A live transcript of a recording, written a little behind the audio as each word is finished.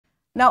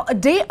Now, a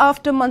day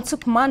after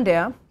Mansukh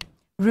Mandaviya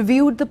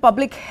reviewed the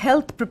public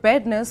health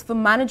preparedness for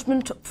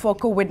management for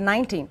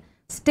COVID-19,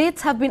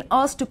 states have been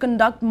asked to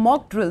conduct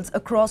mock drills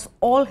across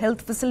all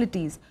health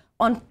facilities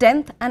on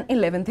 10th and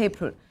 11th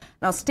April.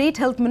 Now, state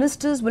health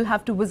ministers will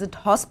have to visit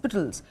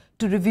hospitals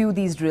to review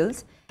these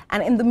drills.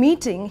 And in the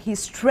meeting, he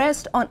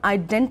stressed on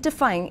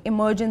identifying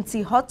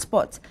emergency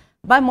hotspots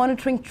by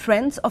monitoring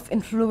trends of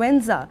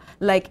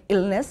influenza-like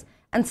illness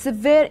and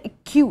severe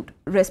acute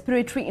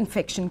respiratory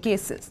infection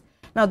cases.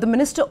 Now, the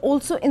minister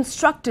also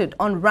instructed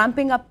on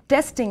ramping up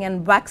testing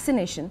and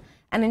vaccination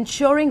and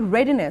ensuring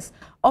readiness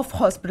of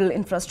hospital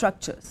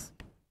infrastructures.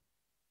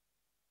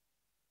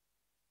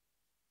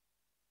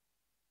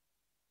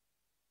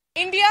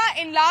 India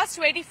in last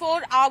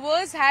 24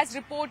 hours has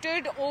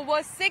reported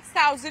over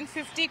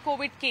 6,050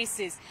 COVID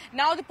cases.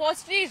 Now the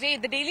positivity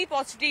rate, the daily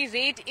positivity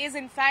rate is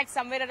in fact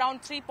somewhere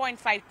around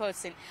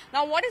 3.5%.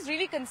 Now what is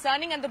really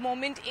concerning at the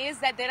moment is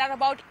that there are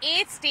about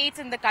 8 states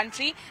in the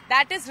country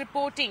that is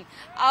reporting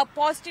a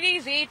positivity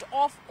rate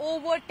of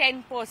over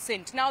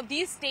 10%. Now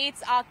these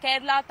states are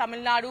Kerala,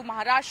 Tamil Nadu,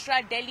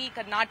 Maharashtra, Delhi,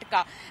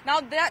 Karnataka. Now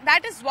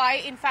that is why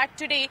in fact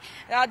today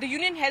the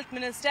Union Health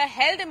Minister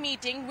held a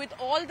meeting with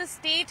all the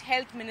state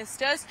health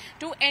ministers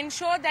to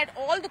ensure that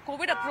all the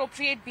COVID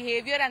appropriate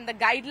behavior and the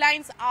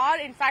guidelines are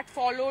in fact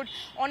followed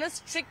on a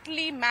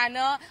strictly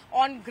manner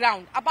on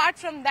ground. Apart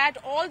from that,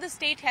 all the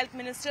state health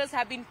ministers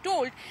have been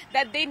told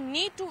that they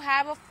need to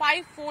have a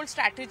 5-fold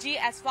strategy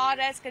as far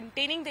as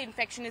containing the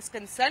infection is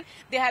concerned.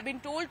 They have been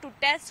told to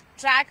test,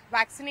 track,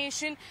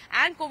 vaccination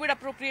and COVID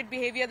appropriate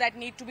behavior that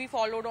need to be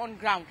followed on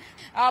ground.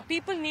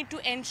 People need to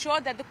ensure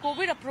that the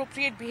COVID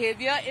appropriate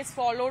behavior is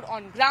followed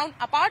on ground.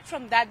 Apart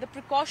from that, the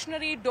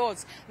precautionary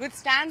dose, which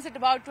stands at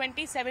about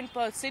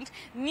 27%,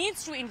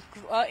 needs to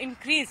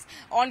increase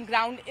on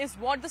ground is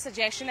what the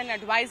suggestion and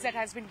advice that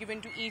has been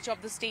given to each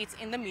of the states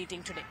in the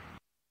meeting today.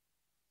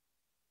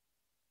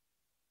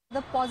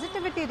 The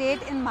positivity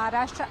rate in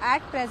Maharashtra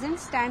at present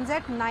stands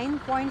at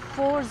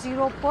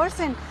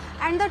 9.40%,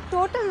 and the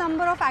total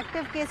number of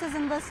active cases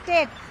in the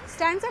state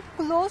stands at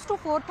close to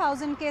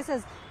 4,000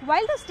 cases.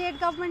 While the state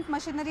government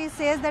machinery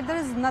says that there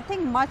is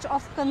nothing much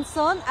of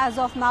concern as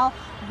of now,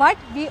 but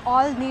we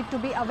all need to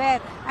be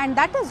aware, and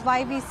that is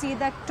why we see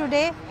that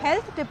today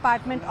health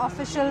department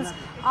officials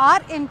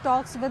are in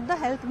talks with the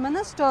health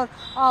minister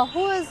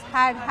who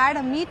had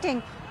a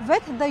meeting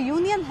with the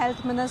Union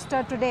Health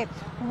Minister today.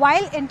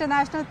 While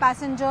international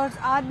passengers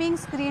are being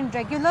screened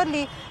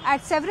regularly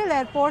at several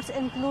airports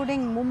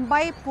including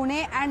Mumbai,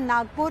 Pune and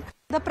Nagpur,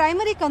 the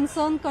primary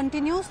concern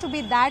continues to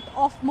be that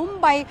of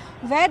Mumbai,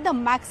 where the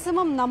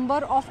maximum number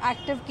of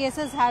active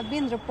cases have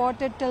been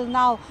reported till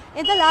now.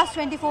 In the last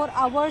 24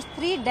 hours,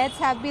 3 deaths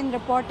have been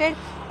reported.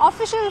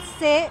 Officials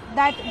say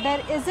that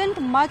there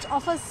isn't much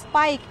of a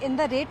spike in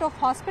the rate of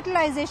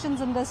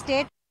hospitalizations in the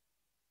state.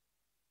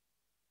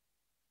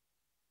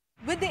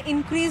 With the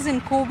increase in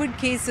COVID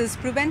cases,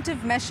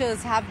 preventive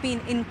measures have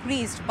been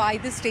increased by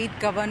the state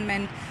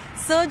government.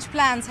 Surge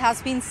plans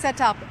has been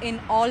set up in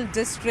all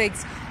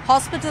districts.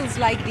 Hospitals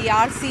like the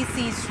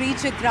RCC, Sri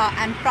Chitra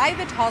and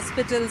private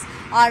hospitals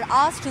are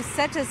asked to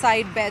set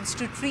aside beds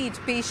to treat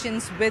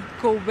patients with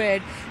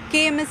COVID.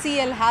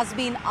 KMSEL has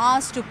been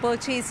asked to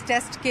purchase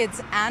test kits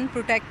and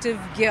protective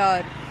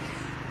gear.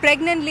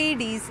 Pregnant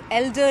ladies,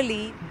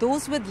 elderly,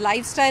 those with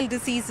lifestyle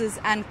diseases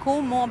and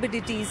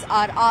comorbidities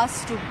are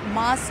asked to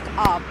mask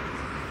up.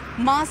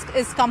 Mask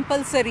is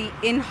compulsory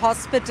in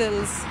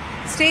hospitals.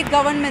 State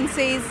government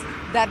says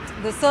that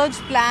the surge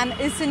plan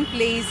is in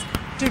place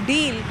to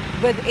deal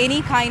with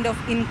any kind of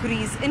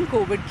increase in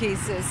COVID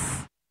cases.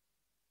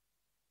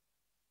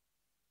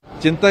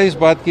 चिंता इस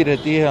बात की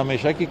रहती है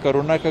हमेशा कि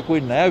corona का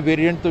कोई नया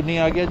वेरिएंट तो नहीं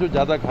आ गया जो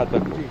ज़्यादा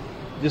घातक हो,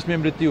 जिसमें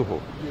मृत्यु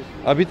हो।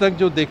 अभी तक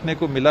जो देखने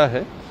को मिला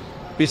है,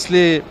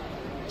 पिछले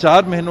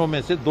 4 महीनों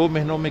में से 2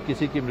 महीनों में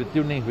किसी की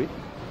मृत्यु नहीं हुई।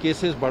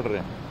 केसेस बढ़ रहे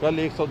हैं। कल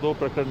 102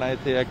 प्रकरण आए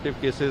थे, एक्टिव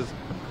केसेस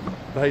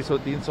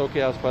 250-300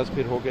 के आसपास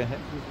फिर हो गए हैं।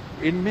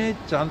 इनमें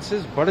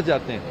चांसेस बढ़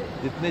जाते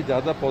हैं, जितने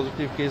ज़्यादा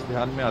पॉजिटिव केस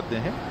ध्यान में आते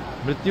हैं,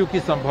 मृत्यु की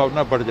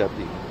संभावना बढ़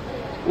जाती है।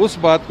 उस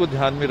बात को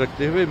ध्यान में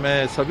रखते हुए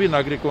मैं सभी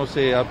नागरिकों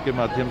से, आपके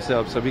माध्यम से,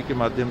 आप सभी के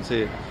माध्यम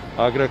से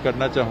आग्रह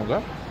करना चाहूँगा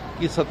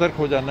कि सतर्क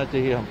हो जाना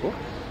चाहिए हमको।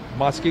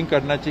 मास्किंग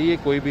करना चाहिए,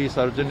 कोई भी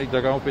सार्वजनिक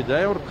जगहों पे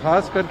जाए, और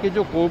खास करके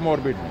जो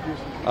कोमॉर्बिड है,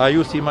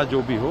 आयु सीमा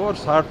जो भी हो, और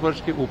 60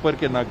 वर्ष के ऊपर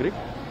के नागरिक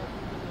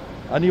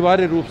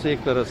अनिवार्य रूप से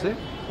एक तरह से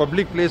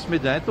पब्लिक प्लेस में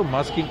जाएं तो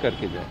मास्किंग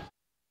करके जाएं।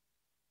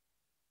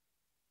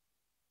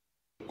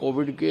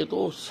 कोविड के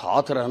तो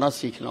साथ रहना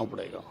सीखना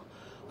पड़ेगा।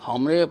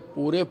 हमने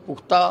पूरे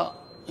पुख्ता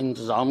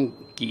इंतजाम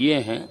किए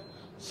हैं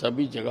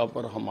सभी जगह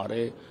पर।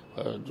 हमारे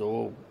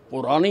जो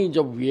पुरानी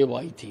जब वेव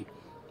आई थी,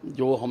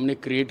 जो हमने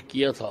क्रिएट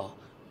किया था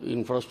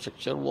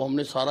इंफ्रास्ट्रक्चर, वो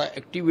हमने सारा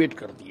एक्टिवेट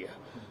कर दिया।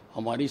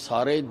 हमारी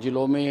सारे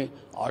जिलों में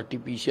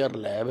RT-PCR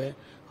लैब है,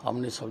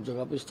 हमने सब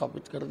जगह पे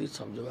स्थापित कर दी,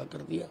 सब जगह कर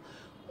दिया।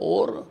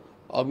 और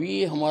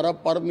अभी हमारा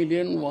पर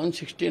मिलियन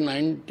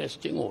 169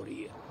 टेस्टिंग हो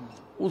रही है।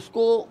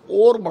 उसको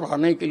और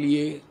बढ़ाने के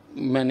लिए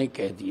मैंने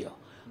कह दिया।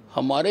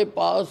 हमारे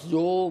पास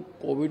जो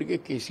कोविड के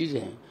केसेस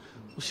हैं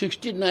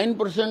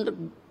 69%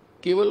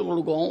 केवल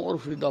गुड़गांव और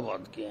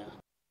फरीदाबाद के हैं।